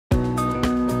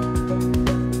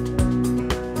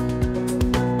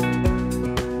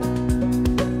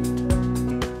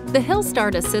The Hill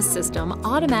Start Assist system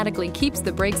automatically keeps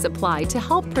the brakes applied to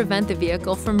help prevent the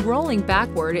vehicle from rolling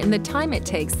backward in the time it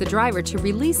takes the driver to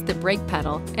release the brake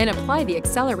pedal and apply the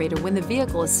accelerator when the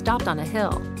vehicle is stopped on a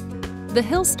hill. The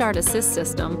Hill Start Assist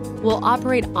system will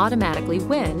operate automatically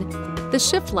when the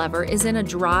shift lever is in a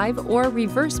drive or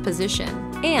reverse position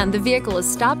and the vehicle is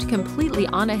stopped completely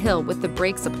on a hill with the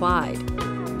brakes applied.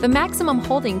 The maximum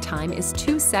holding time is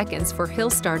 2 seconds for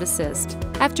Hill Start Assist.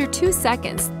 After 2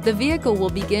 seconds, the vehicle will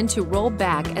begin to roll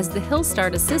back as the Hill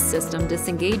Start Assist system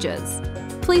disengages.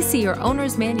 Please see your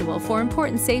owner's manual for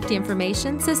important safety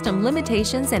information, system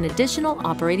limitations, and additional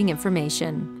operating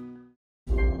information.